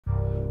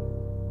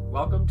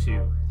Welcome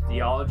to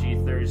Theology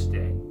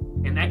Thursday,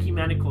 an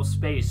ecumenical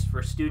space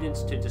for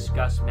students to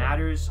discuss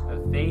matters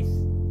of faith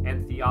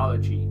and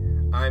theology.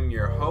 I'm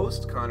your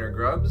host, Connor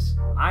Grubbs.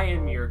 I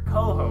am your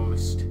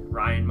co-host,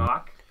 Ryan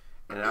Mock.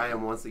 And I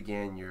am once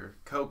again your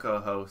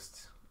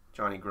co-host,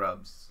 Jonny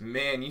Grubbs.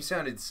 Man, you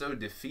sounded so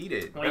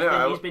defeated.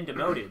 Well, he's been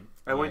demoted.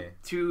 I went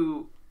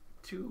two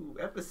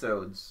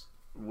episodes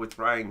with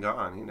Ryan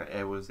gone, and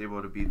I was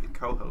able to be the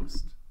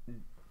co-host.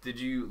 Did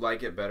you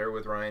like it better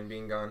with Ryan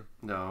being gone?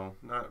 No,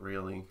 not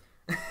really.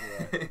 Yeah.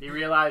 He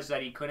realized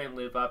that he couldn't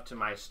live up to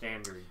my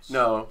standards.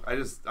 No, I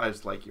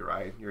just like you,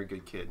 Ryan. You're a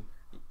good kid.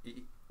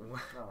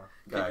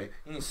 Guy.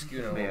 You need to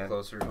scoot a little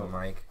closer to the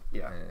mic.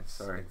 Yeah,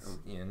 sorry.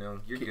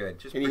 You're good.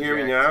 Just can you hear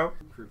me now?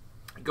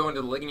 Going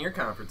to the Ligonier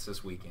Conference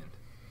this weekend.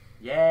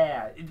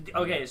 Yeah.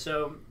 Okay,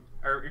 so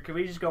can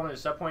we just go into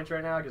subpoints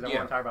right now? Because I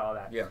want to talk about all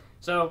that. Yeah.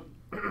 So,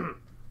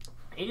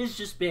 it has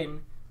just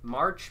been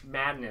March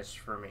Madness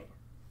for me.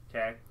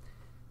 Okay?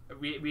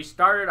 We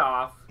started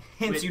off...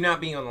 Hence you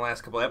not being on the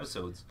last couple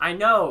episodes. I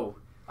know.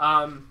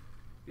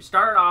 We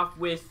started off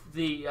with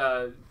the...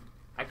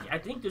 I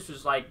think this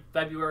was like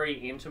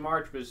February into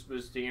March was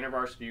the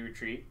InterVarsity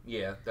retreat.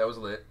 Yeah, that was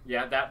lit.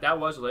 Yeah, that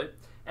was lit.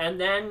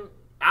 And then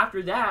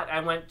after that,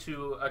 I went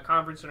to a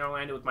conference in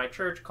Orlando with my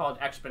church called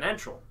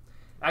Exponential.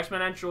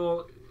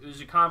 Exponential is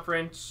a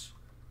conference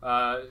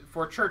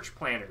for church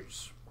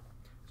planners.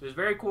 So it was a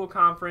very cool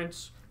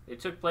conference. It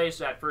took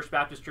place at First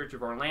Baptist Church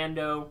of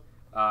Orlando,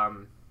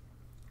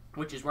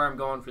 which is where I'm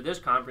going for this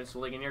conference, the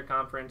Ligonier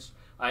Conference.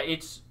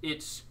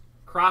 It's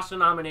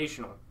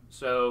cross-denominational.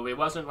 So it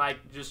wasn't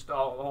like just a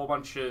whole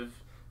bunch of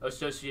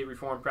Associate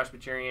Reformed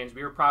Presbyterians.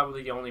 We were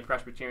probably the only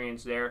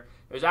Presbyterians there.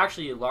 It was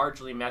actually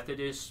largely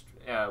Methodist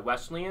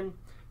Wesleyan.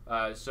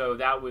 So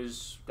that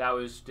was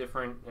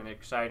different and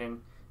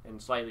exciting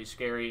and slightly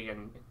scary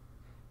and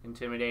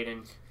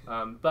intimidating.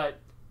 But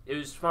it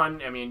was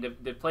fun. I mean,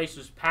 the place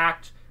was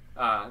packed.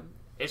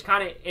 It's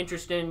kind of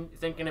interesting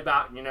thinking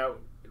about,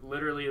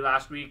 literally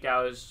last week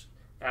I was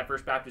at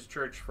First Baptist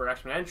Church for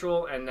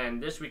Exponential, and then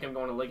this week I'm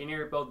going to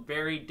Ligonier, both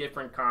very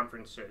different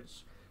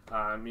conferences.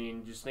 I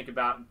mean, just think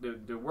about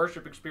the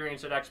worship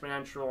experience at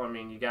Exponential. I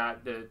mean, you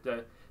got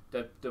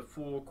the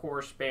full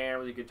course band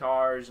with the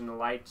guitars and the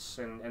lights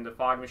and the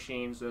fog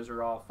machines. Those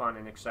are all fun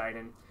and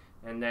exciting.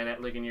 And then at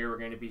Ligonier we're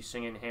going to be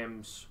singing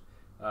hymns,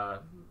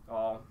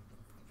 all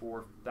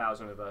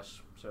 4,000 of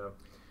us. So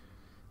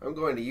I'm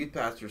going to Youth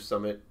Pastor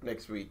Summit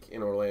next week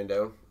in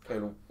Orlando,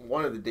 and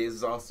one of the days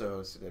is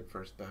also hosted at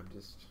First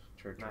Baptist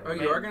Church. Oh,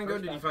 you are going to go?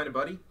 Did you find a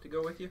buddy to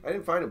go with you? I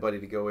didn't find a buddy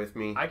to go with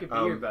me. I could be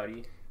your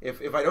buddy.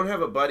 If I don't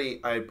have a buddy,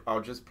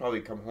 I'll just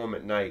probably come home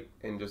at night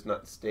and just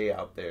not stay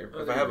out there.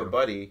 If I have a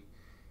buddy,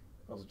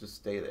 I'll just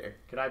stay there.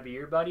 Could I be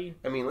your buddy?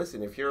 I mean,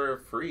 listen, if you're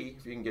free,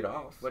 if you can get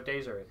off. What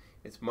days are it?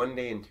 It's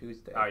Monday and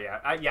Tuesday. Oh,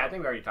 yeah. I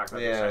think we already talked about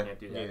this. I can't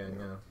do that. Yeah,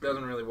 no.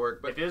 Doesn't really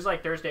work. But if it was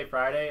like Thursday,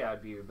 Friday,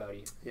 I'd be your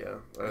buddy. Yeah.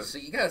 So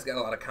you guys got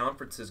a lot of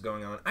conferences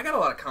going on. I got a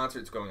lot of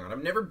concerts going on.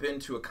 I've never been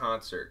to a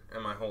concert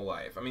in my whole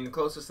life. I mean, the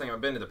closest thing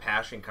I've been to the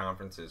Passion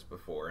conferences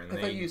before. And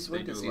I thought you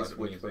went to see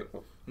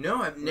Switchfoot.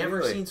 No, I've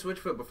never seen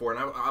Switchfoot before.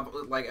 And I've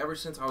like, ever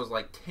since I was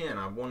like 10,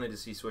 I wanted to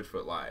see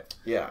Switchfoot live.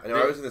 Yeah.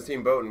 I was in the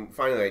same boat, and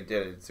finally I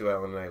did it. Sue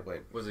Ellen and I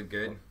went. Was it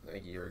good? A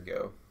year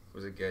ago.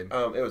 Was it good?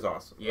 It was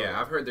awesome.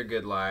 Yeah, I've heard they're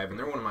good live, and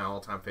they're one of my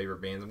all-time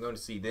favorite bands. I'm going to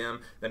see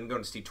them. Then I'm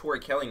going to see Tori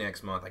Kelly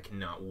next month. I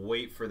cannot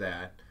wait for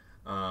that.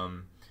 I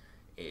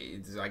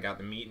got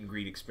the meet and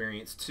greet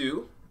experience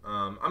too.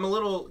 I'm a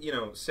little,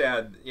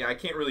 sad. Yeah, I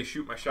can't really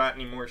shoot my shot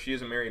anymore. She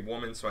is a married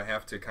woman, so I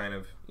have to kind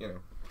of,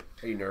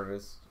 Are you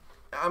nervous?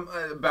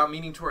 About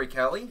meeting Tori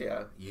Kelly?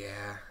 Yeah.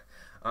 Yeah.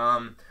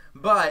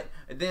 But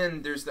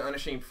then there's the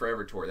Unashamed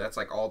Forever tour. That's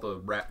like all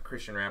the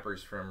Christian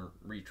rappers from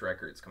Reach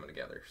Records coming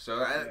together.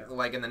 So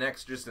like in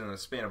the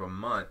span of a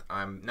month,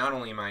 not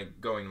only am I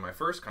going to my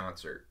first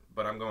concert,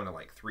 but I'm going to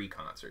like 3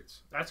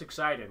 concerts. That's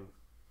exciting.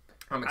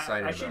 I'm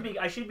excited.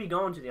 I should be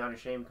going to the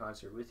Unashamed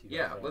concert with you.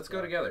 Yeah, let's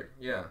go together.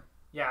 Yeah.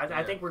 Yeah,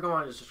 I think we're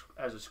going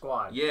as a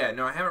squad. Yeah,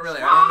 no, I haven't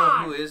really. I don't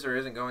know who is or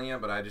isn't going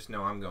yet, but I just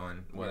know I'm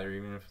going.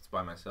 Even if it's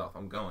by myself,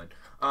 I'm going.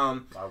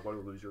 Wow, what a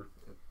loser.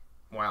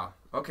 Wow.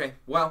 Okay.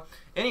 Well,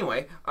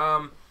 anyway,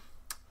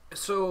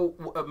 so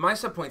my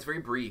subpoint's very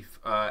brief.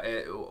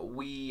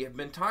 We have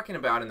been talking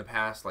about in the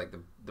past, like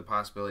the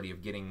possibility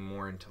of getting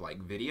more into like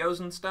videos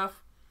and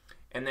stuff,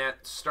 and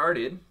that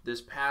started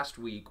this past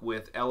week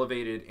with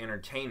Elevated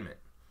Entertainment.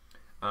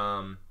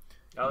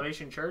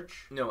 Elevation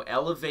Church? No,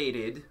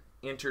 Elevated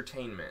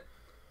Entertainment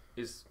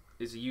is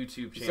a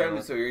YouTube channel. You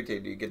sounded so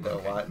irritated. You get that a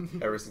lot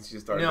ever since you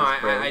started. No,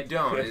 I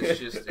don't.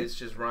 It's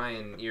just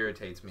Ryan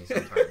irritates me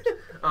sometimes.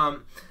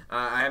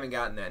 I haven't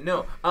gotten that.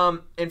 No.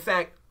 In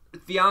fact,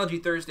 Theology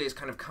Thursday is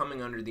kind of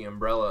coming under the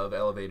umbrella of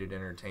Elevated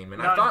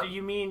Entertainment. No,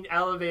 you mean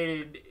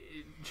Elevated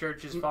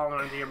Church is falling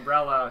under the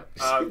umbrella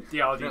of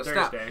Theology Thursday?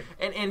 Stop.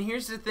 And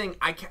here's the thing.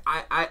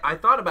 I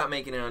thought about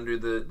making it under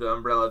the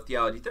umbrella of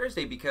Theology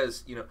Thursday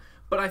because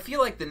but I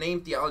feel like the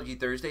name Theology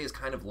Thursday is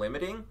kind of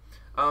limiting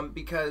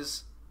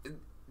because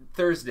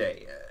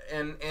Thursday.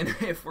 And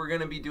if we're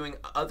going to be doing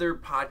other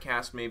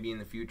podcasts maybe in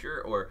the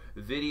future or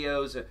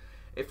videos,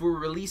 if we're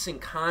releasing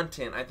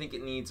content, I think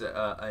it needs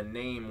a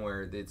name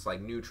where it's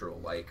like neutral.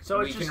 Like So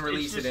we can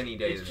release it any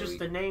day of the It's just week.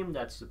 the name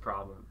that's the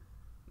problem.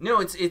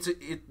 No,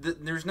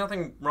 there's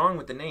nothing wrong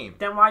with the name.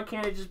 Then why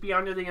can't it just be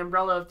under the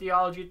umbrella of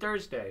Theology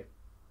Thursday?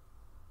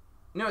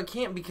 No, it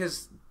can't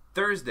because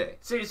Thursday.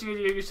 So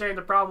you're saying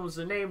the problem is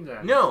the name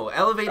then? No,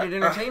 Elevated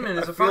Entertainment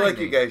is a fine I feel like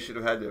name. you guys should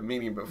have had a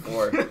meeting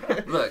before.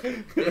 Look,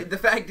 the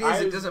fact is,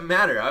 it doesn't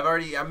matter.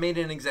 I made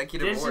an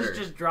executive This order. is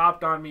just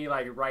dropped on me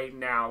like right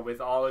now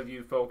with all of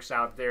you folks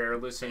out there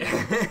listening.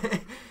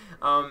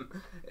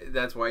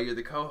 That's why you're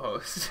the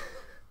co-host.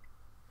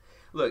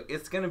 Look,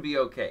 it's gonna be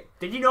okay.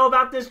 Did you know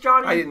about this,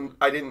 Johnny?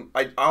 I didn't.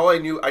 All I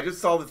knew, I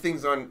just saw the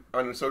things on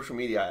social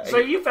media. So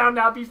you found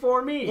out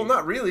before me. Well,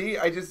 not really.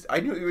 I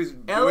knew he was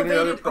doing Elevated.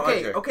 another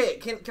project. Okay.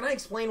 Can I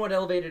explain what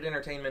Elevated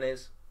Entertainment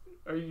is?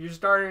 You're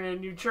starting a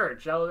new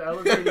church,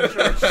 Elevated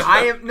Church.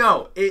 I am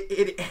no.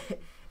 It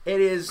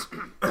is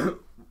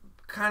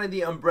kind of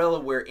the umbrella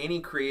where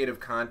any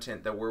creative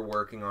content that we're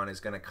working on is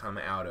going to come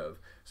out of.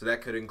 So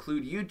that could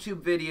include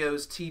YouTube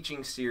videos,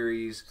 teaching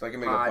series, So I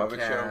can make a puppet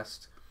show?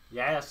 podcast.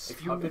 Yes.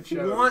 If you puppet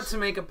shows. want to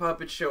make a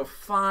puppet show,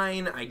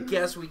 fine. I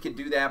guess we could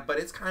do that, but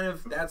it's kind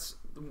of that's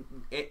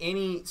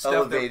any stuff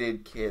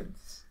Elevated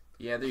kids.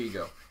 Yeah, there you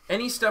go.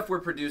 Any stuff we're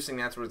producing,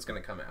 that's what it's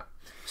going to come out.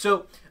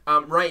 So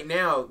right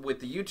now with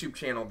the YouTube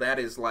channel, that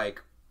is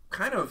like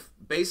kind of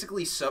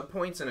basically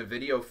subpoints in a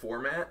video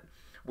format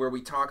where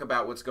we talk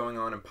about what's going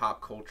on in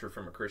pop culture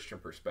from a Christian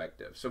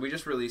perspective. So we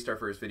just released our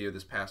first video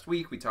this past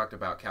week. We talked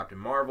about Captain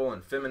Marvel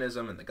and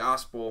feminism and the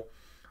gospel,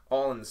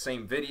 all in the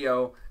same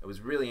video. It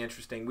was really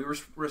interesting. We were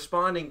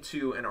responding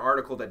to an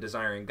article that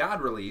Desiring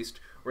God released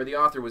where the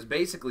author was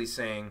basically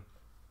saying,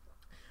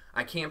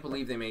 I can't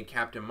believe they made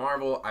Captain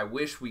Marvel. I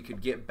wish we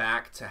could get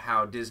back to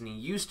how Disney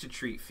used to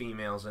treat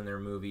females in their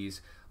movies.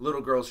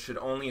 Little girls should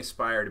only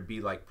aspire to be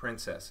like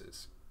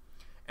princesses.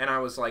 And I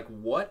was like,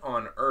 what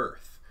on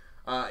earth?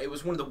 It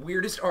was one of the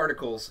weirdest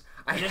articles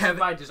I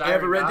have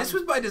ever read. This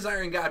was by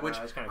Desiring God, which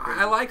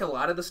I like a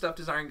lot of the stuff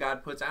Desiring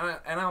God puts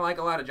out, and I like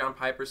a lot of John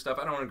Piper's stuff.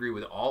 I don't agree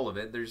with all of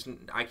it.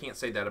 I can't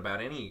say that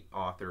about any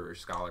author or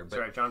scholar. But,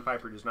 that's right, John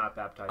Piper does not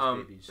baptize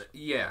babies.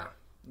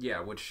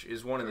 Yeah, which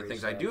is one of the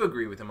things I do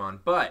agree with him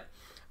on. But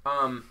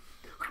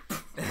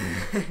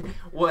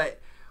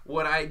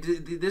what I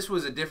did, this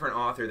was a different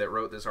author that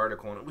wrote this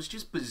article, and it was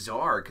just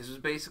bizarre because it was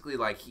basically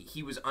like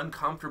he was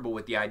uncomfortable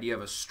with the idea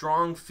of a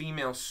strong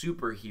female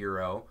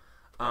superhero,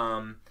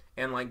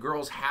 and like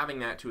girls having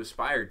that to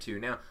aspire to.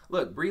 Now,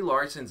 look, Brie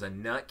Larson's a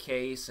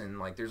nutcase, and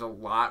like there's a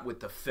lot with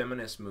the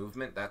feminist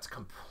movement that's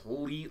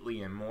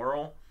completely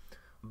immoral,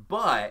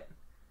 but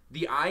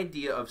the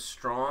idea of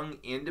strong,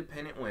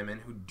 independent women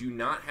who do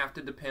not have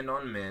to depend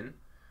on men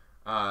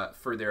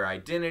for their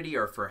identity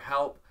or for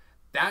help,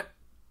 that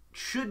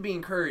should be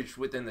encouraged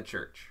within the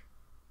church.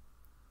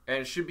 And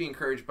it should be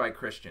encouraged by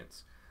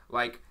Christians.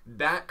 Like,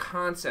 that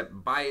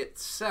concept by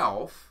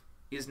itself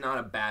is not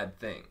a bad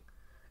thing.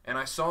 And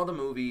I saw the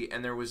movie,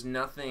 and there was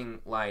nothing,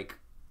 like,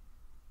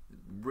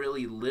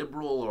 really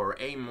liberal or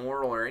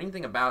amoral or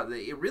anything about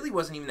it. It really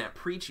wasn't even that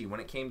preachy when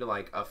it came to,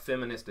 like, a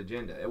feminist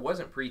agenda. It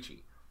wasn't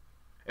preachy.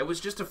 It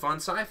was just a fun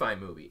sci-fi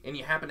movie, and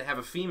you happen to have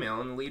a female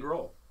in the lead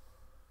role.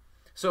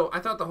 So I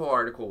thought the whole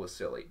article was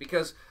silly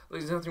because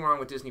there's nothing wrong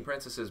with Disney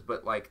princesses,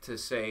 but like to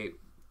say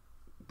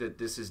that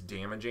this is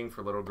damaging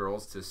for little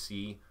girls to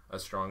see a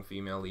strong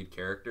female lead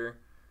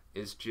character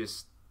is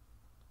just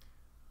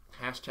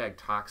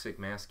 #toxic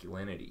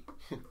masculinity.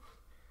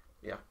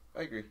 Yeah,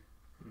 I agree.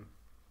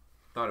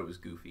 Thought it was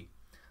goofy.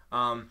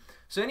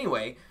 So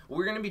anyway,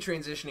 we're going to be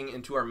transitioning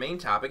into our main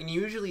topic, and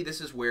usually this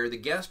is where the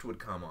guest would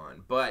come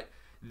on, but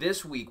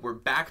this week, we're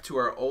back to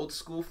our old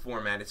school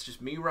format. It's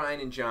just me, Ryan,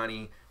 and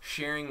Johnny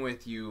sharing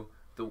with you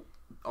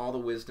all the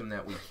wisdom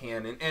that we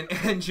can.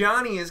 And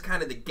Johnny is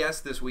kind of the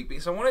guest this week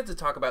because I wanted to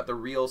talk about the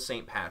real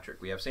St. Patrick.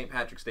 We have St.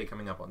 Patrick's Day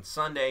coming up on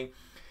Sunday,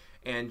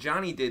 and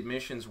Johnny did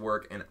missions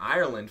work in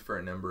Ireland for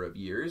a number of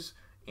years,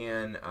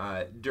 and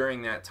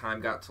during that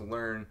time got to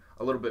learn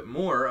a little bit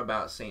more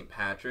about St.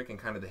 Patrick and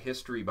kind of the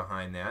history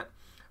behind that.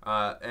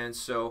 And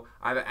so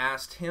I've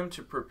asked him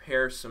to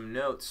prepare some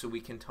notes so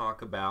we can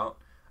talk about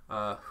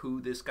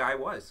who this guy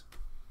was.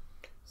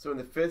 So in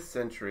the 5th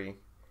century,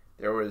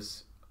 there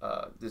was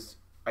this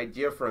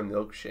idea for a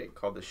milkshake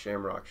called the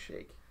Shamrock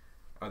Shake.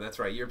 Oh, that's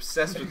right. You're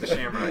obsessed with the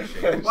Shamrock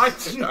Shake.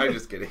 What? I'm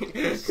just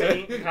kidding.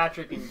 St.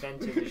 Patrick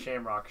invented the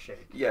Shamrock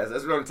Shake. Yes,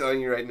 that's what I'm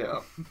telling you right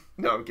now.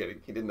 No, I'm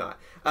kidding. He did not.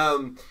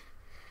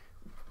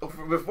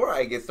 Before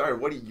I get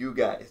started, what do you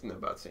guys know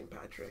about St.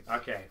 Patrick?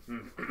 Okay.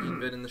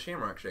 Bit in the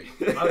Shamrock Shake.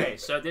 Okay,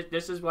 so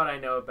this is what I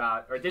know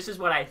about, or this is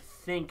what I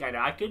think I know.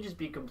 I could just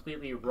be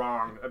completely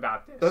wrong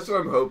about this. That's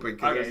what I'm hoping,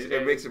 because Okay,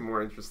 it makes it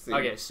more interesting.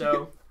 Okay,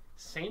 so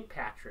St.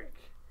 Patrick,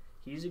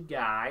 he's a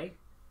guy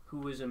who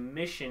was a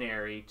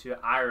missionary to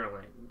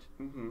Ireland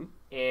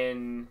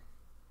in,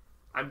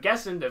 I'm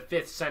guessing, the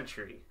 5th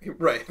century.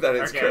 Right, that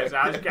is correct. Okay, so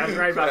I was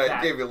right about that.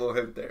 I gave you a little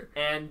hint there.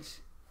 And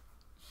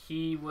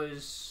he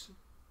was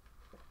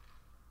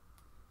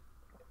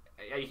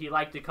he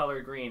liked the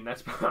color green.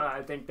 That's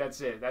I think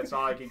that's it. That's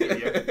all I can give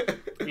you.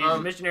 He's a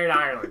missionary to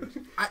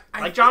Ireland.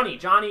 Like Jonny.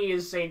 Jonny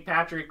is St.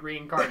 Patrick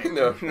reincarnated.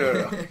 No.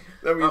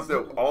 That means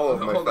that all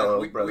of my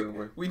fellow brothers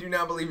were. We do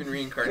not believe in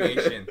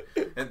reincarnation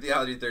and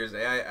Theology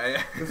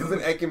Thursday. This is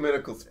an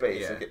ecumenical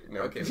space. Yeah. Okay,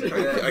 no, Okay.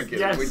 I get it.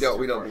 Yes. We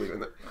don't believe in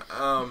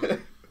that.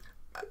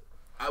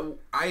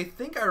 I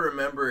think I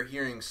remember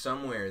hearing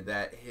somewhere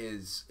that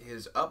his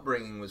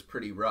upbringing was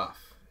pretty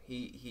rough.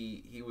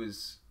 He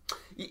was.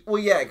 Well,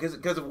 yeah,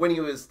 because of when he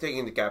was taken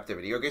into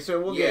captivity. Okay,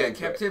 so we'll get into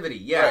captivity.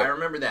 It. Yeah, Right. I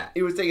remember that.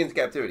 He was taken into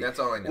captivity. That's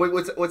all I know.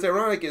 What's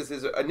ironic is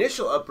his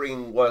initial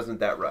upbringing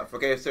wasn't that rough.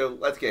 Okay, so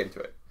let's get into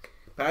it.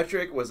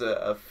 Patrick was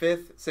a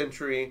 5th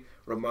century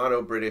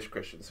Romano-British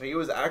Christian. So he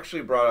was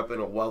actually brought up in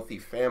a wealthy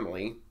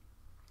family.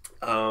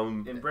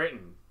 In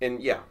Britain.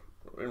 In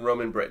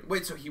Roman Britain.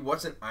 Wait, so he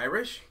wasn't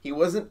Irish? He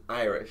wasn't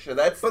Irish.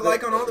 So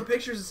like on all the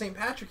pictures of St.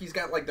 Patrick, he's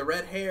got like the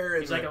red hair.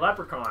 And He's like a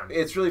leprechaun.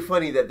 It's really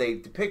funny that they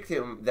depict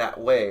him that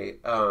way.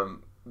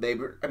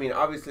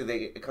 Obviously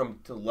they come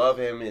to love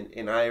him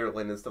in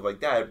Ireland and stuff like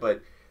that,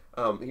 but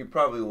he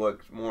probably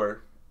looked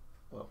more,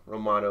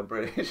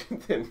 Romano-British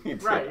than he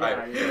did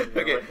Irish.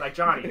 Okay. Like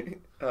Jonny.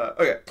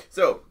 Okay,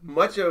 so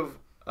much of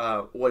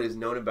what is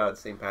known about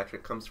St.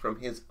 Patrick comes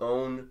from his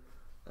own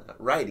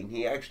writing.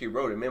 He actually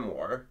wrote a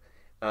memoir,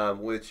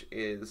 which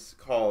is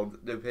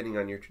called, depending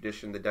on your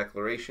tradition, the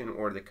Declaration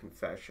or the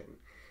Confession.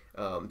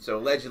 So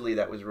allegedly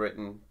that was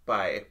written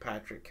by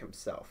Patrick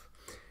himself.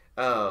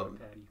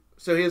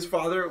 So his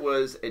father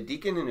was a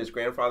deacon and his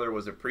grandfather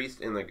was a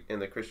priest in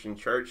the Christian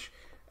church.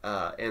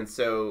 And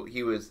so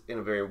he was in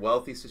a very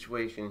wealthy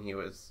situation. He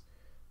was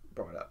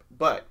brought up.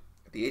 But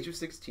at the age of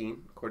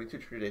 16, according to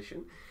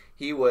tradition,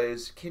 he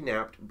was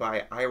kidnapped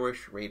by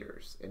Irish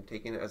raiders and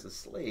taken as a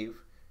slave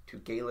to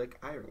Gaelic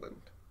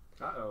Ireland.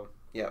 Uh-oh.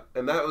 Yeah,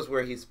 and that was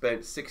where he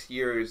spent 6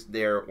 years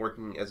there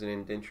working as an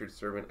indentured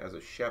servant as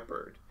a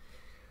shepherd.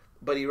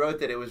 But he wrote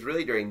that it was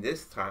really during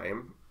this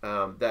time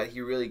that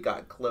he really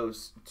got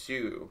close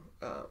to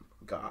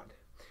God.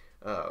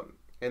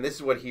 And this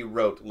is what he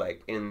wrote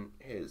like in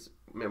his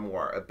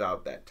memoir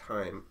about that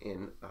time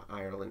in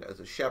Ireland as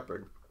a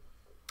shepherd.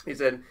 He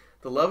said,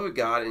 "The love of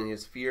God and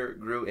his fear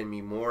grew in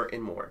me more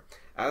and more,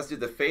 as did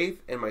the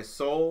faith, and my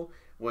soul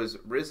was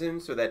risen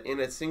so that in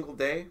a single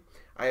day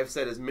I have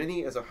said as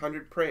many as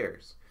 100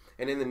 prayers,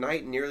 and in the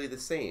night nearly the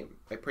same.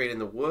 I prayed in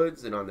the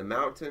woods and on the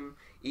mountain,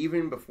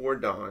 even before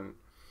dawn.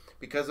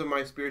 Because of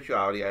my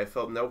spirituality, I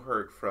felt no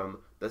hurt from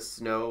the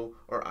snow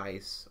or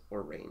ice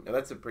or rain." Now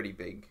that's a pretty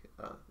big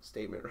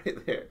statement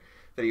right there.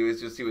 That he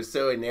was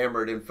so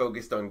enamored and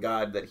focused on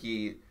God that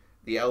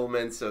the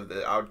elements of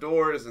the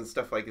outdoors and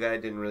stuff like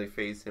that didn't really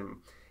faze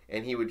him.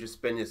 And he would just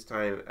spend his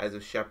time as a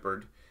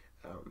shepherd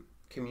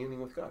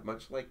communing with God,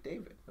 much like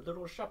David. A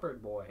little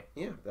shepherd boy.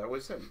 Yeah, that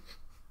was him.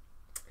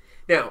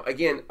 Now,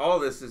 again, all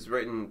this is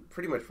written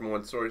pretty much from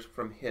one source,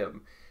 from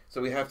him. So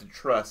we have to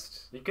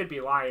trust. He could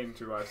be lying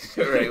to us.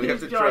 Right, we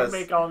have to trust.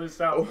 Make all this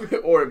up.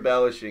 Or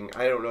embellishing.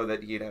 I don't know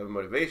that he'd have a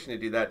motivation to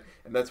do that,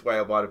 and that's why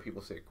a lot of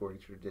people say according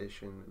to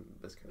tradition and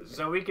this kind of thing.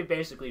 So we could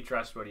basically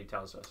trust what he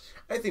tells us.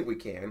 I think we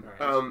can.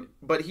 Right.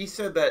 But he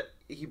said that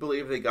he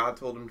believed that God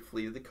told him to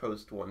flee to the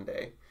coast one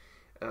day,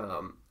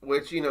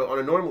 which, on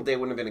a normal day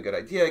wouldn't have been a good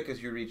idea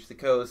because you reach the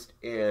coast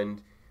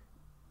and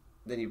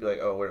then you'd be like,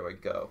 oh, where do I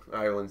go?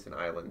 Ireland's an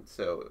island,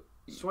 so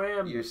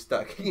swim. You're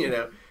stuck,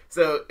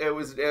 So it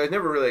was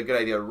never really a good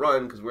idea to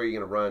run because where are you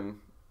going to run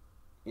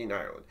in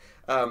Ireland?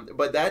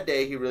 But that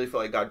day he really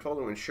felt like God told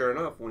him, and sure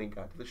enough, when he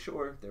got to the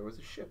shore, there was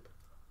a ship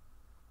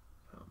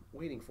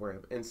waiting for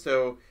him. And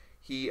so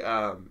he's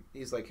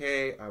like,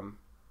 hey, I'm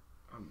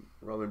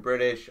Roman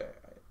British.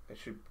 I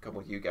should come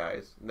with you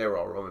guys. And they were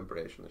all Roman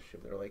British on the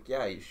ship. They were like,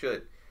 yeah, you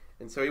should.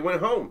 And so he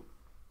went home,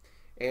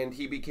 and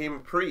he became a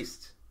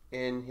priest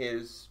in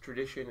his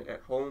tradition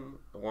at home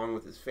along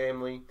with his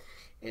family.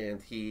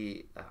 And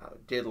he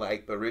did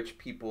like the rich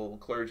people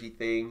clergy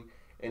thing,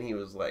 and he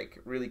was like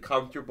really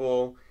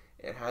comfortable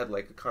and had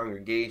like a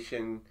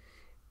congregation.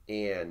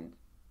 And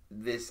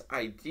this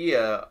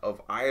idea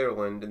of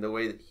Ireland and the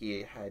way that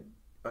he had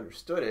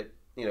understood it,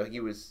 he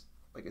was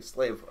like a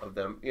slave of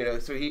them,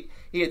 so he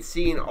had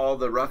seen all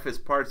the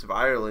roughest parts of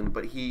Ireland,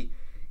 but he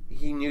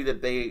knew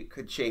that they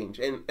could change.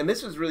 And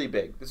this was really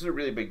big. This is a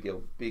really big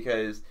deal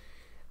because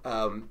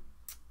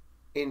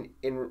in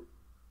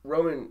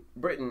Roman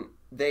Britain,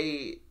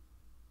 they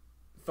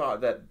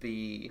thought that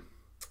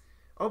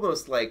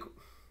almost like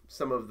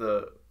some of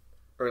the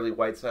early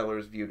white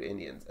settlers viewed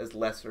Indians as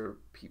lesser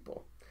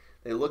people.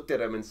 They looked at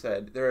them and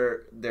said,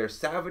 they're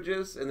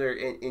savages and they're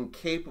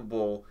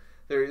incapable.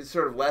 They're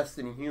sort of less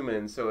than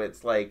human, so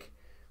it's like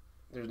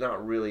there's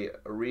not really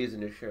a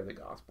reason to share the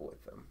gospel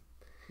with them.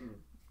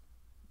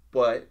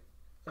 But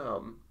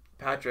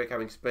Patrick,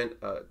 having spent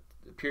a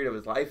period of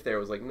his life there,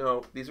 was like,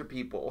 no, these are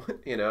people.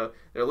 They're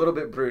a little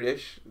bit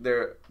brutish.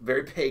 They're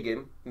very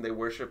pagan. And they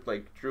worship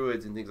like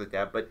druids and things like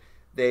that. But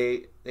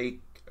they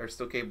are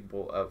still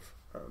capable of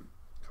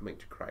coming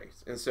to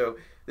Christ. And so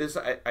this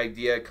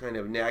idea kind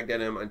of nagged at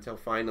him until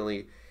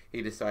finally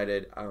he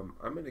decided, I'm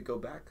going to go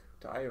back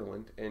to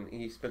Ireland, and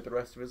he spent the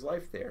rest of his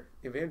life there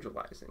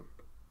evangelizing.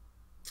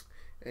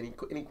 Any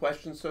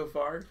questions so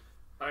far?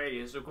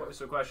 Alrighty,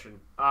 so question.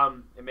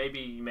 And maybe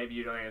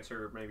you don't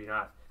answer, maybe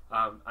not.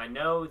 I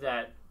know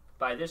that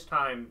by this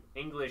time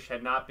English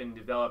had not been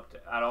developed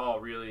at all,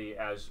 really,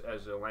 as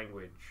a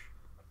language,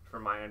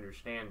 from my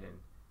understanding,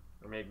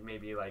 or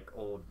maybe like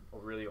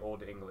really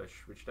old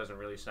English, which doesn't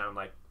really sound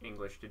like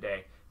English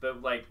today.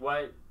 But like,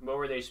 what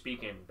were they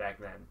speaking back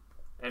then?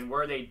 And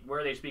were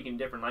they speaking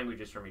different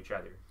languages from each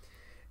other?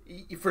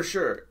 For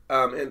sure,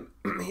 and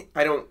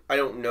I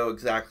don't know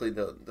exactly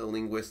the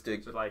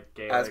linguistic like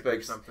Gaelic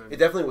aspects. Or something? It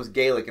definitely was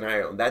Gaelic in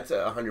Ireland. That's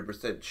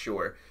 100%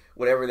 sure.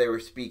 Whatever they were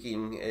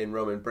speaking in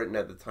Roman Britain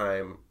at the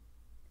time,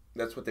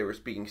 that's what they were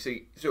speaking.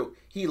 So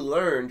he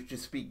learned to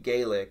speak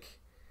Gaelic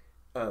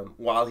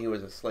while he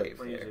was a slave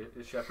there.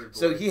 A shepherd boy.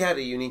 So he had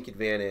a unique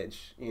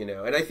advantage,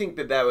 and I think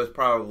that was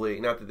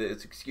probably, not that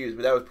it's excused,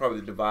 but that was probably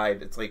the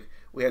divide. It's like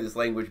we have this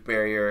language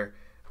barrier,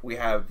 we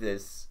have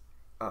this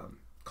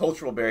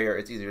cultural barrier.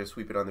 It's easier to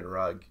sweep it under the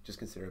rug, just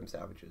consider them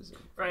savages.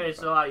 Right,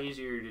 it's a lot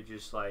easier to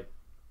just like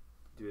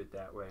do it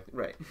that way.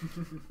 Right.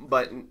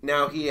 But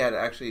now he had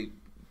actually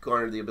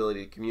garnered the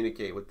ability to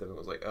communicate with them. It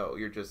was like, oh,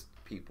 you're just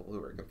people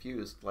who are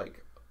confused,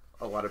 like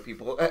a lot of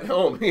people at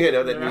home,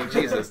 that need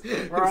Jesus.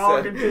 We're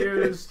all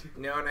confused.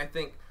 No, and I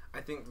think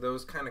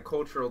those kind of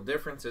cultural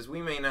differences,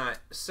 we may not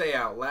say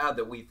out loud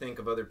that we think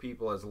of other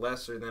people as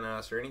lesser than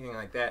us or anything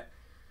like that,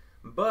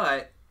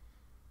 but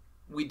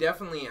we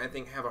definitely, I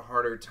think, have a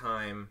harder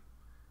time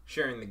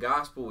sharing the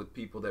gospel with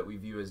people that we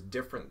view as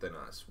different than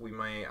us. We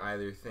may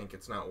either think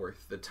it's not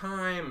worth the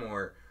time,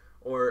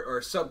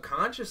 or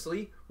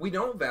subconsciously we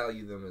don't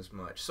value them as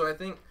much. So I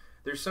think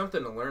there's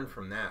something to learn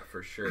from that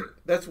for sure.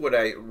 That's what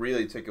I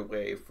really took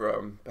away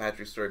from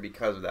Patrick's story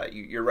because of that.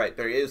 You're right.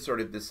 There is sort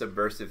of this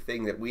subversive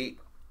thing that we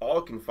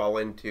all can fall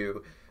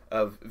into,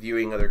 of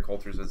viewing other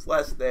cultures as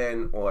less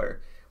than.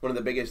 Or one of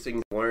the biggest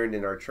things we learned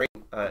in our training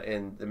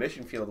in the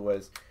mission field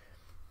was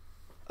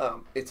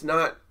it's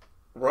not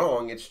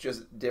wrong, it's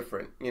just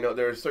different.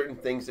 There are certain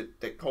things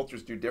that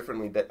cultures do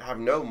differently that have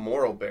no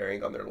moral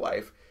bearing on their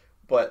life,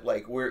 but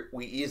like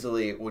we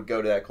easily would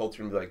go to that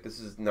culture and be like,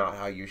 this is not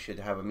how you should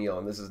have a meal,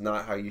 and this is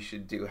not how you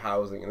should do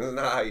housing, and this is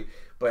not how you,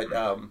 but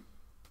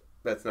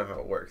that's not how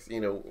it works.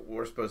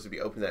 We're supposed to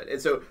be open to that.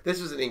 And so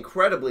this was an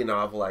incredibly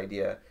novel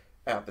idea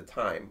at the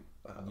time.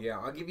 Yeah,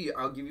 I'll give you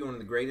one of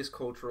the greatest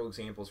cultural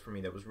examples for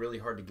me that was really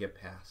hard to get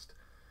past.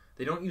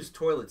 They don't use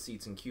toilet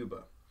seats in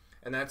Cuba.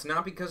 And that's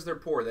not because they're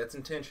poor. That's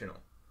intentional.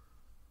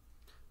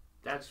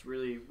 That's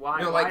really... Why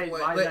is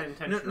that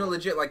intentional? No,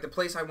 legit. Like, the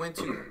place I went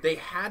to, they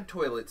had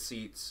toilet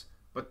seats,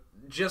 but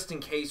just in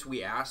case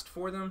we asked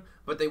for them,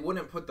 but they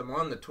wouldn't put them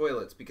on the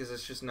toilets because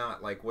it's just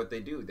not, like, what they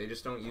do. They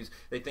just don't use...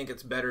 They think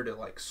it's better to,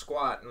 like,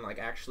 squat and, like,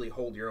 actually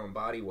hold your own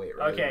body weight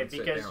rather than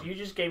sit down. Because you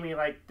just gave me,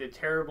 like, the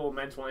terrible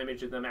mental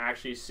image of them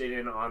actually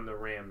sitting on the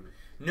rim.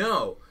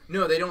 No,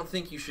 they don't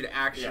think you should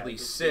actually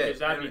sit. Because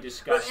that'd be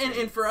disgusting.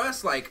 And for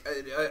us, like,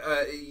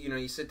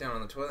 you sit down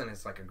on the toilet and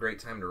it's like a great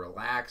time to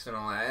relax and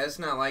all that. It's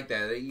not like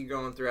that. You're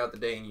going throughout the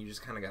day and you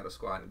just kind of got to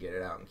squat and get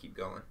it out and keep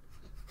going.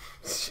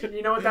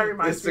 You know what that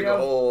reminds me of? This took a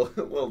whole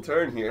little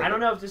turn here. I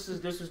don't know if this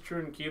is true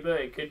in Cuba.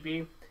 It could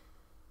be.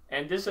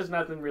 And this has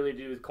nothing really to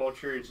do with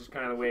culture. It's just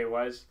kind of the way it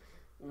was.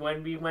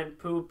 When we went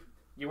poop,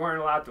 you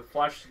weren't allowed to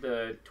flush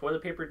the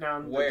toilet paper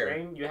down the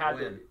drain. You had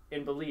to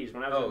in Belize.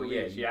 When I was in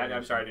Belize,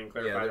 I'm sorry, I didn't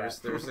clarify that.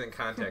 There's some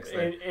context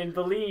there. In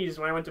Belize,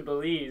 when I went to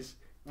Belize,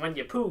 when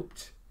you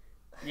pooped,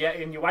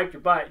 and you wiped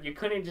your butt, you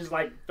couldn't just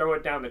like throw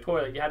it down the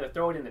toilet. You had to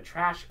throw it in the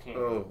trash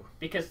can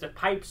because the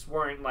pipes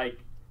weren't like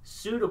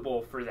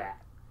suitable for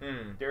that.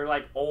 They're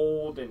like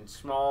old and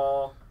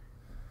small.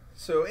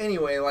 So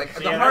anyway, like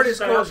the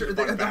hardest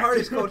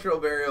cultural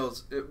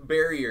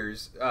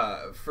barriers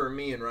for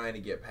me and Ryan to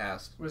get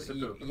past,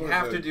 you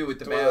have to do with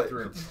the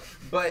bathroom.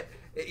 But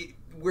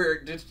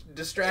we're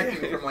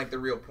distracting from like the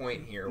real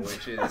point here,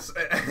 which is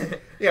a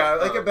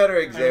better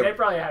example. I mean, they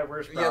probably had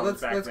worse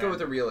problems. Let's go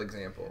with a real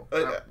example.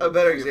 A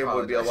better example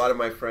would be a lot of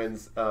my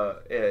friends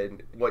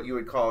and what you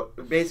would call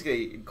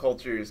basically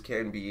cultures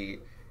can be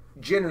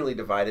generally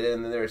divided,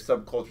 and then there are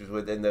subcultures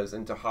within those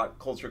into hot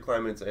culture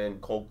climates and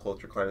cold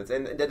culture climates,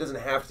 and that doesn't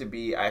have to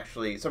be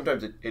actually.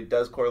 Sometimes it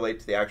does correlate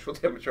to the actual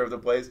temperature of the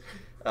place.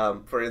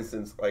 For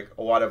instance, like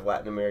a lot of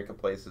Latin American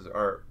places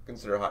are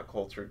considered hot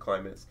culture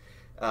climates,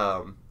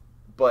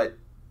 but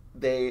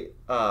they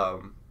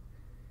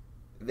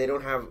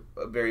don't have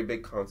a very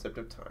big concept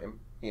of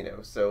time.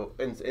 So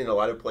in a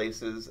lot of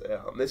places,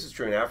 this is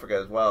true in Africa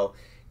as well.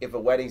 If a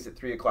wedding's at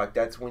 3:00,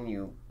 that's when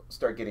you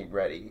start getting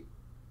ready.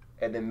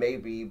 And then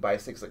maybe by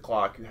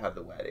 6:00 you have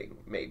the wedding,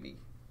 maybe,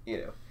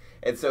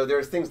 And so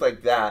there's things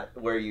like that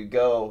where you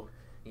go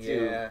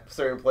to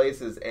certain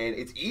places, and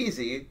it's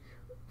easy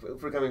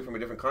for coming from a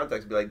different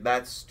context to be like,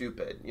 that's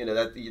stupid,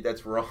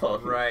 that's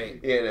wrong,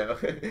 right?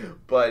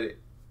 But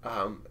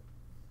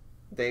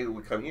they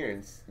would come here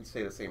and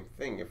say the same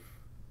thing if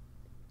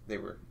they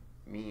were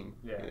mean.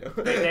 Yeah,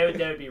 they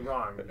would be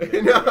wrong.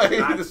 No,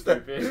 not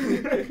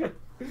stupid.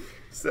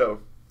 So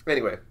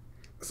anyway,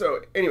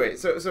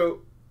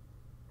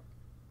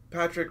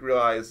 Patrick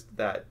realized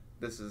that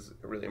this is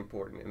really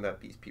important and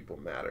that these people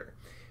matter.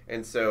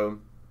 And so,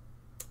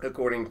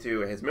 according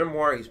to his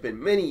memoir, he spent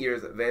many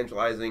years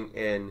evangelizing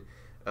in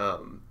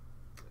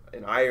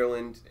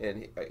Ireland,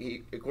 and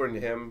he, according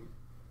to him,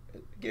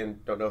 again,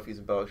 don't know if he's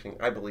embellishing,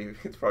 I believe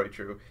it's probably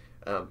true,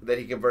 that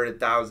he converted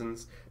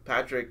thousands.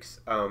 Patrick's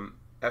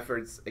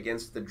efforts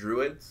against the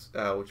Druids,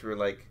 which were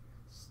like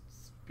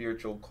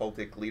spiritual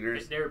cultic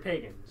leaders. They were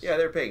pagans. Yeah,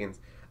 they're pagans.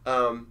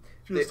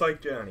 Just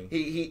like Jonny.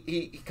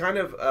 He kind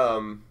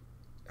of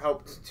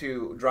helped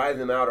to drive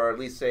them out, or at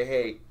least say,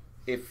 hey,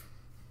 if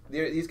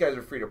these guys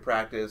are free to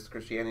practice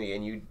Christianity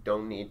and you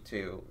don't need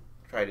to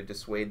try to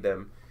dissuade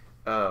them.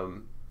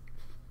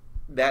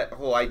 That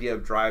whole idea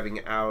of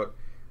driving out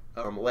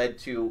led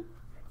to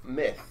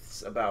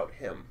myths about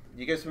him.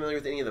 You guys familiar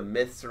with any of the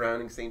myths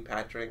surrounding St.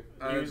 Patrick?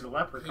 He was a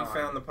leprechaun. He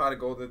found the pot of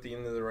gold at the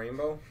end of the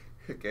rainbow.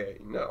 Okay,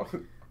 no.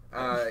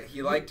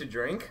 He liked to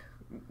drink.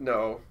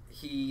 No.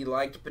 He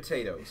liked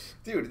potatoes.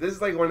 Dude, this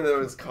is like one of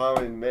those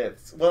common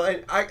myths. Well,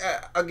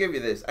 I'll give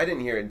you this. I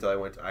didn't hear it until I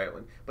went to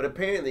Ireland. But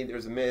apparently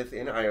there's a myth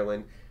in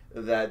Ireland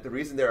that the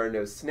reason there are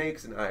no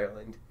snakes in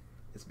Ireland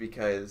is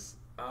because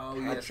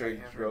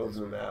Patrick drove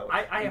them out.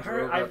 I've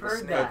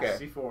heard that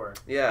before.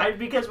 Yeah.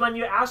 Because when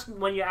you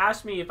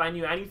asked me if I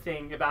knew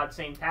anything about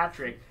St.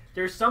 Patrick,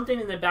 there's something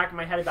in the back of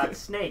my head about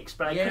snakes,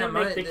 but I couldn't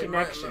make the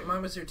connection.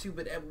 Mine was there too,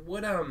 but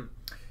what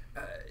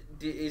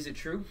is it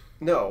true?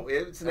 No,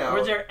 it's now.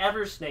 Were there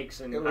ever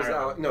snakes in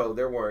Ireland? No,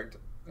 there weren't.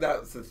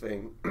 That's the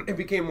thing. It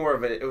became more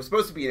of it was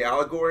supposed to be an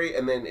allegory,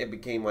 and then it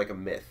became like a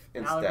myth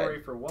instead.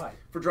 Allegory for what?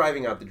 For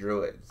driving out the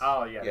Druids.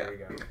 Oh, yeah. There you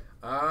go.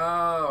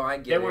 Oh, I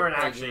get it. They weren't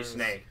actually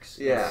snakes.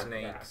 Yeah.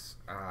 Snakes.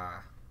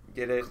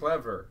 Get it?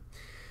 Clever.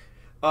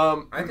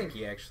 I think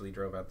he actually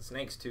drove out the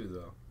snakes too,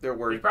 though. There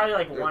were There's probably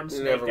like one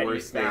snake that he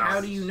found.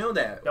 How do you know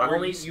that? The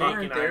only snake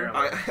in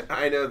Ireland.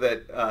 I know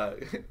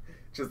that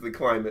just the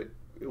climate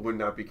would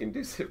not be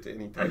conducive to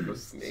any type of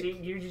snake. See,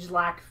 you just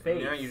lack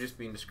faith. Now you're just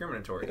being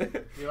discriminatory.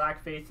 You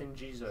lack faith in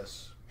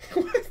Jesus.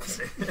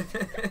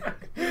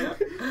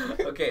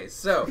 Okay,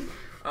 so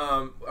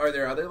are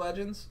there other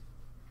legends?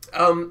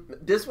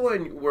 This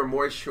one we're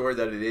more sure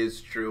that it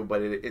is true,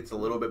 but it's a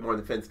little bit more on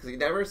the fence because he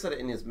never said it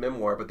in his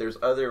memoir. But there's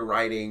other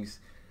writings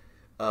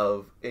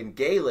in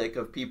Gaelic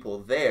of people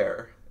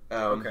there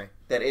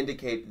that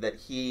indicate that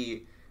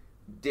he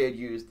did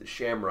use the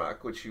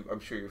shamrock, which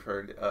I'm sure you've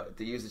heard.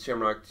 To use the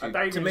shamrock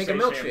to make a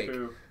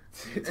milkshake,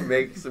 to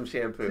make some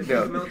shampoo.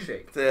 No,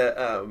 milkshake.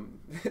 To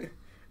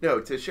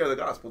share the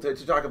gospel,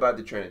 to talk about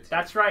the Trinity.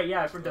 That's right.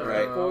 Yeah, for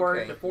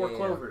the four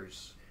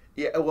clovers.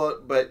 Yeah, well,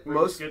 but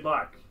most good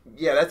luck.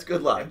 Yeah, that's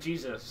good luck. And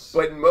Jesus.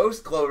 But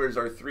most clovers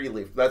are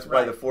 3-leaf. That's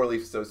why the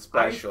 4-leaf is so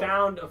special. I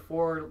found a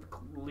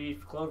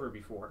 4-leaf clover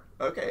before.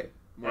 Okay.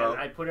 Well,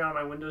 and I put it on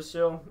my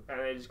windowsill, and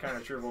it just kind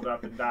of shriveled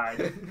up and died.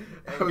 And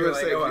you're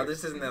like, oh,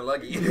 this isn't that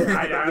lucky.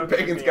 The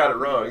pagans got it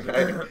wrong.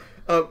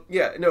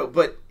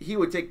 But he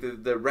would take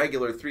the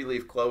regular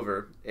 3-leaf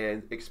clover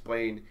and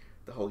explain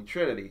the Holy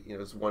Trinity.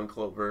 It's one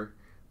clover,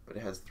 but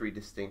it has 3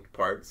 distinct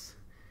parts.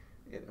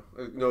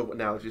 No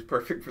analogy is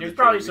perfect for There's the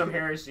probably Trinity. some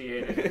heresy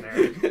in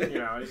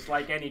there. It's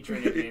like any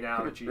Trinity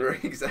analogy.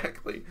 Right,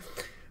 exactly.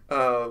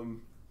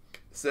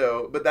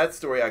 But that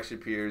story actually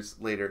appears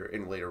later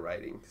in later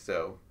writing.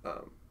 So,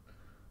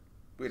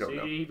 we don't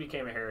know. He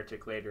became a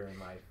heretic later in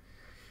life.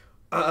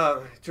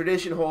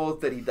 Tradition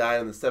holds that he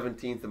died on the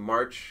 17th of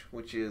March,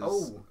 which is...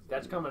 Oh,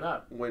 that's coming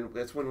up.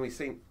 That's when we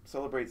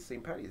celebrate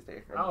St. Patty's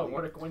Day. Oh,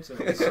 what a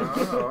coincidence.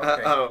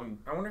 Okay.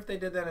 I wonder if they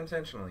did that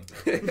intentionally.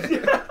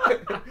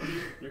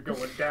 You're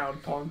going down,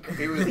 punk.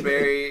 He was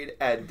buried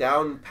at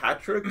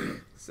Downpatrick,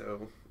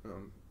 so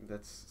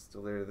that's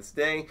still there to this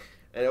day.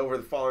 And over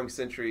the following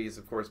centuries,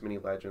 of course, many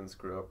legends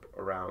grew up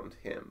around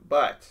him.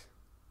 But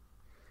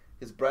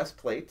his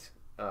breastplate...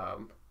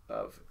 of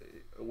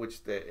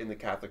which in the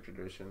Catholic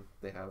tradition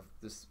they have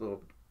this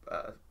little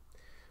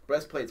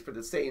breastplates for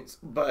the saints,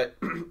 but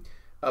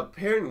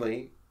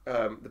apparently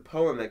the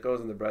poem that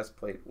goes on the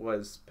breastplate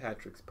was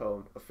Patrick's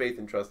poem of faith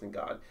and trust in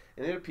God,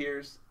 and it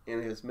appears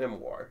in his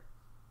memoir.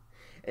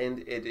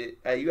 And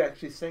you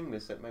actually sang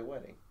this at my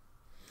wedding.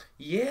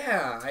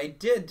 Yeah, I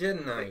did,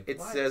 didn't I?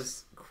 It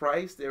says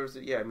Christ. There was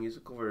a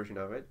musical version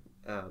of it.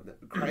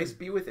 Christ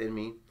be within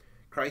me,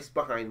 Christ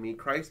behind me,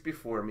 Christ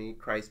before me,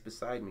 Christ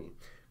beside me.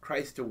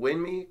 Christ to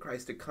win me,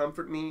 Christ to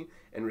comfort me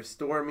and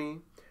restore me,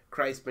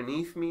 Christ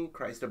beneath me,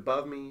 Christ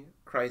above me,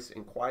 Christ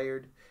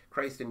inquired,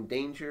 Christ in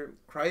danger,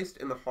 Christ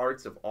in the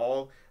hearts of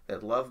all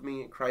that love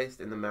me,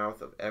 Christ in the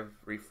mouth of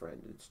every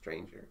friend and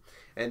stranger.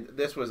 And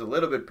this was a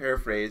little bit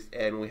paraphrased,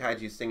 and we had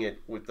you sing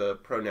it with the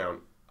pronoun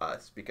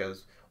us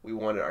because we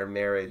wanted our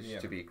marriage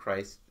to be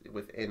Christ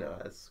within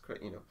us,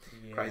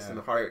 Christ in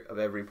the heart of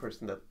every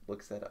person that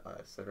looks at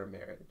us at our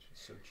marriage.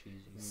 So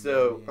cheesy.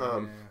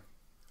 So,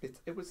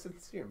 it was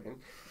sincere, man.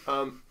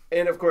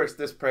 And of course,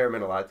 this prayer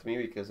meant a lot to me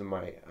because of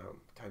my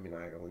time in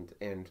Ireland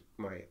and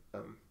my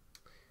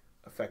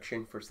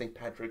affection for St.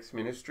 Patrick's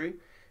ministry.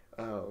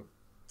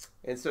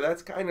 And so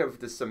that's kind of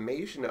the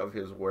summation of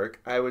his work.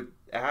 I would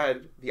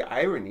add the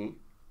irony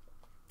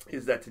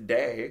is that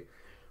today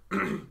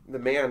the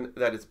man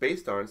that it's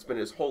based on spent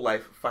his whole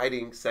life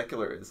fighting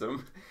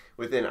secularism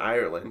within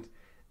Ireland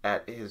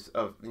at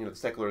the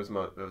secularism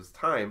of his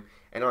time.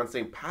 And on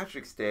St.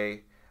 Patrick's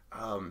Day,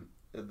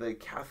 the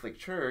Catholic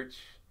Church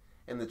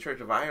and the Church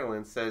of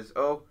Ireland says,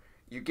 "Oh,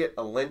 you get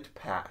a Lent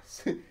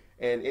pass."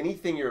 And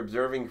anything you're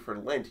observing for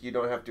Lent, you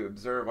don't have to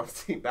observe on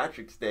St.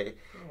 Patrick's Day.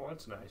 Oh,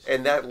 that's nice.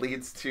 And that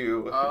leads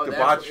to Is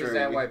debauchery.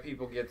 that why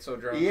people get so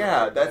drunk?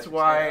 Yeah, that's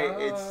why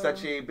it's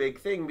such a big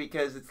thing,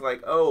 because it's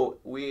like,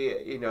 we,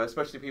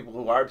 especially people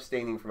who are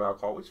abstaining from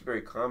alcohol, which is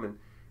very common.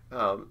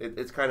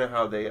 It's kind of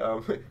how they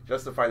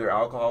justify their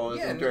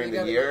alcoholism during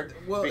the year.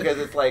 Because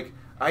it's like,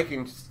 I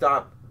can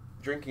stop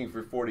drinking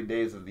for 40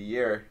 days of the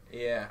year.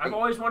 Yeah. I've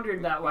always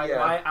wondered that,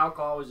 why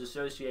alcohol was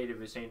associated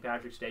with St.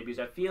 Patrick's Day, because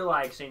I feel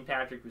like St.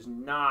 Patrick was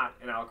not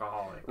an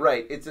alcoholic.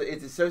 Right. It's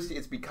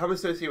become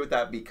associated with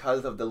that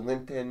because of the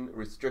Lenten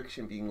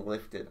restriction being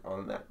lifted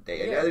on that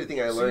day. Yeah. Another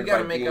thing I learned you got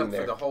to by make being up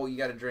there. for the whole. You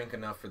got to drink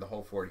enough for the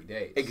whole 40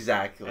 days.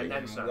 Exactly.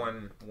 And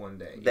then one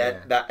day.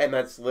 And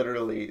that's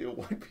literally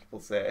what people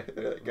say.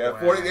 Like, I have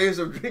 40 days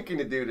of drinking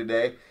to do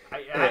today.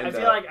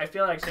 I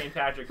feel like St.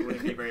 Patrick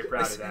wouldn't be very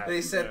proud of that.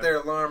 They set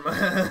their alarm.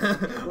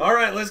 All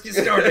right, let's get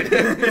started.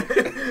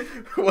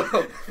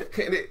 Well,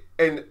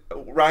 and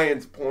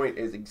Ryan's point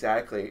is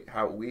exactly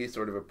how we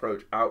sort of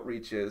approach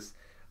outreaches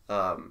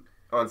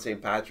on St.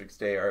 Patrick's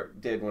Day, or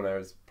did when I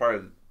was part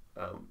of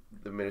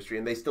the ministry,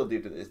 and they still do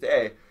to this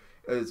day.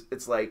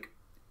 It's like,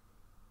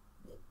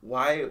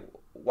 why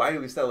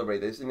do we celebrate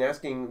this? And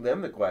asking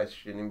them the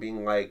question and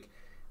being like,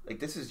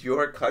 this is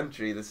your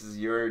country, this is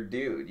your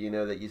dude,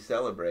 that you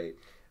celebrate.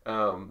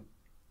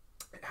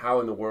 How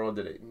in the world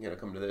did it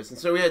come to this? And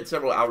so we had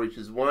several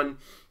outreaches. One,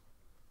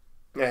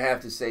 I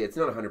have to say, it's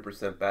not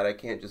 100% bad. I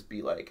can't just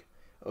be like,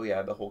 oh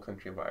yeah, the whole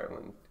country of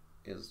Ireland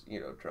is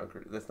drunk.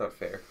 That's not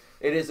fair.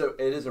 It is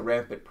a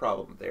rampant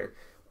problem there.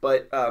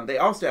 But they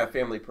also have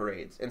family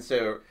parades, and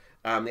so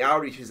the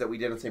outreaches that we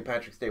did on St.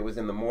 Patrick's Day was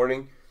in the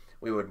morning.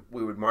 We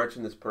would march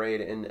in this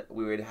parade, and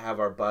we would have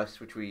our bus,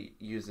 which we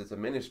use as a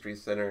ministry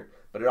center,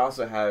 but it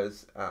also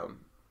has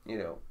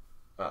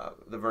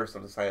the verse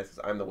on the sign that says,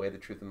 "I'm the way, the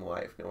truth, and the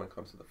life. No one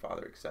comes to the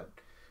Father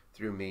except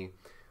through me."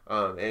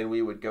 And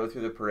we would go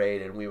through the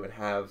parade, and we would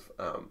have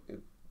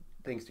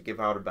things to give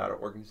out about our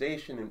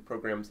organization and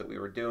programs that we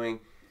were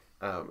doing,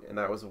 and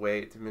that was a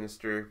way to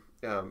minister.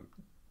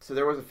 So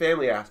there was a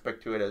family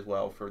aspect to it as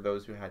well for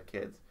those who had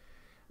kids.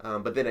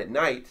 But then at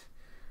night,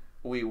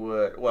 we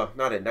would,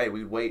 not at night,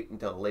 we'd wait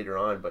until later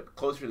on, but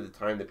closer to the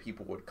time that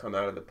people would come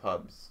out of the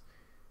pubs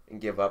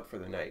and give up for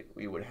the night,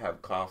 we would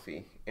have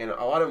coffee. And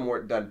a lot of them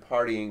weren't done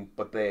partying,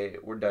 but they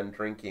were done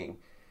drinking.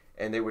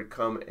 And they would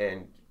come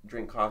and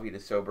drink coffee to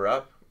sober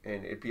up.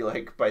 And it'd be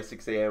like by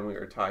 6 a.m. we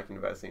were talking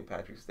about St.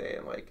 Patrick's Day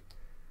and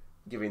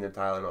giving them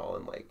Tylenol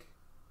and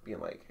being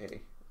like,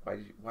 hey, why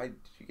did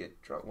you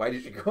get drunk? Why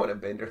did you go on a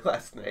bender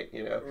last night?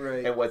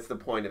 Right. And what's the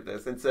point of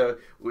this? And so it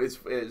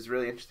was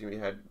really interesting. We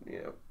had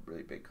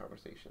really big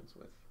conversations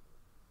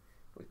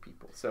with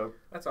people. So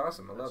that's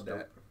awesome. I love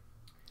that.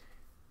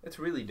 That's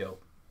really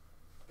dope.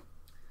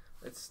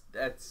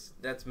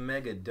 That's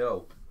mega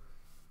dope.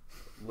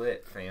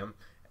 Lit, fam.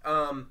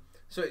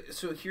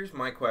 So here's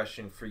my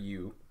question for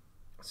you,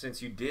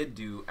 since you did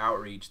do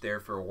outreach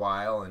there for a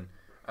while, and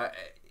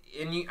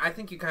I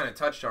think you kind of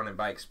touched on it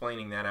by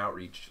explaining that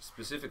outreach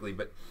specifically,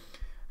 but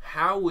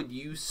how would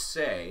you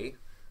say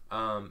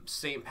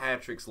St.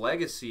 Patrick's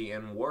legacy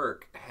and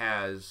work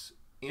has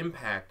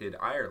impacted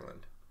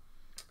Ireland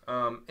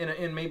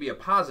in maybe a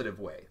positive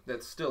way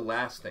that's still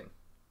lasting?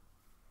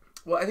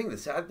 Well, I think the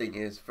sad thing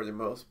is, for the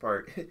most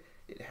part,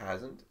 it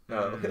hasn't,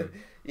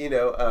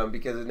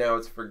 because now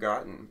it's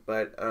forgotten.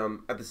 But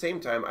at the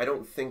same time, I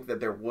don't think that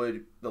there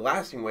would. The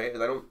lasting way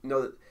is, I don't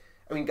know that.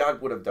 I mean,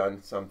 God would have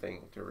done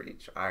something to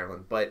reach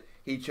Ireland, but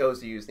He chose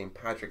to use St.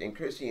 Patrick, and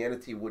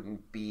Christianity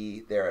wouldn't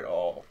be there at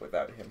all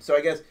without him. So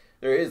I guess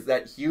there is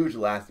that huge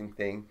lasting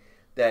thing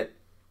that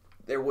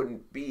there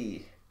wouldn't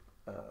be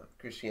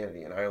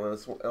Christianity in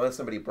Ireland unless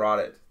somebody brought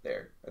it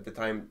there. At the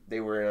time,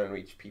 they were an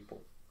unreached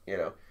people.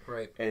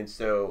 Right. And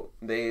so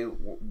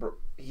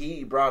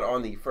he brought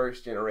on the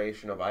first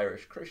generation of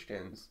Irish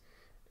Christians,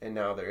 and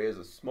now there is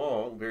a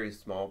small, very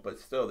small, but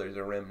still there's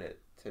a remnant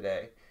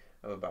today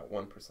of about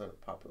 1% of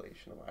the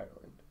population of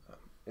Ireland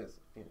is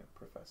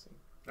professing.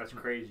 That's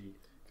crazy.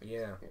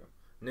 Yeah.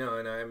 No,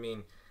 and I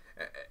mean,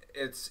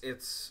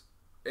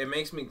 it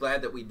makes me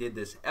glad that we did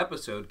this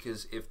episode,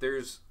 because if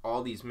there's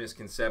all these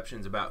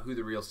misconceptions about who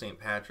the real St.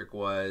 Patrick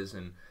was,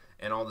 and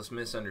all this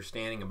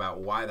misunderstanding about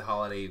why the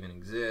holiday even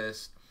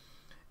exists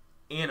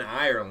in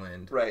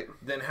Ireland, right,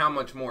 then how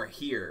much more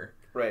here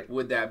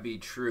would that be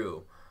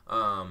true?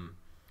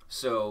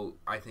 So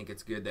I think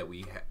it's good that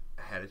we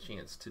had a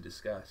chance to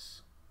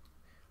discuss.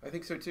 I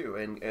think so too,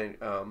 and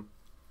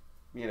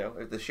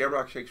if the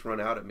Shamrock Shakes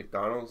run out at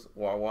McDonald's,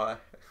 Wawa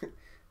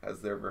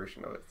has their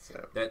version of it.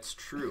 So that's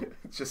true.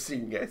 Just so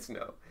you guys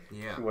know,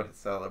 yeah, we want to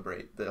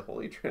celebrate the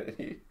Holy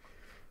Trinity,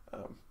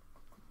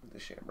 the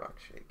Shamrock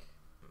Shake.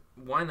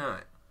 Why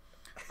not?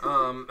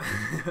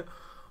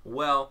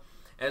 Well,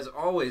 As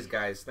always,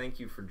 guys, thank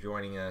you for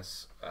joining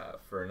us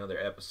for another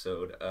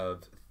episode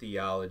of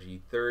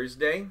Theology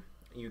Thursday.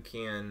 You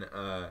can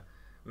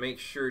make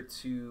sure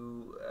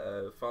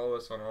to follow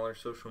us on all our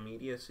social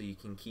media so you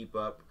can keep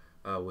up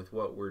with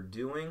what we're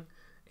doing.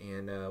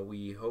 And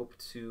we hope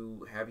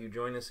to have you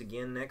join us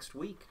again next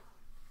week.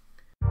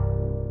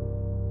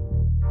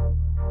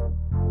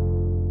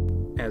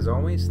 As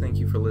always, thank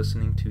you for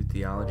listening to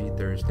Theology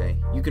Thursday.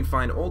 You can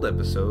find old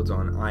episodes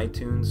on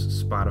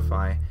iTunes,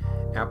 Spotify,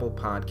 Apple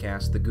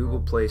Podcasts, the Google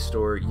Play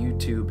Store,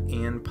 YouTube,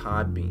 and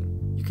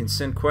Podbean. You can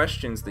send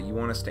questions that you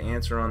want us to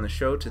answer on the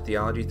show to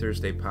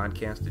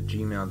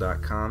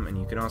theologythursdaypodcast@gmail.com, and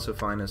you can also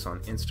find us on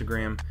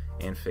Instagram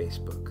and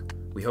Facebook.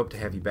 We hope to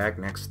have you back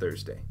next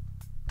Thursday.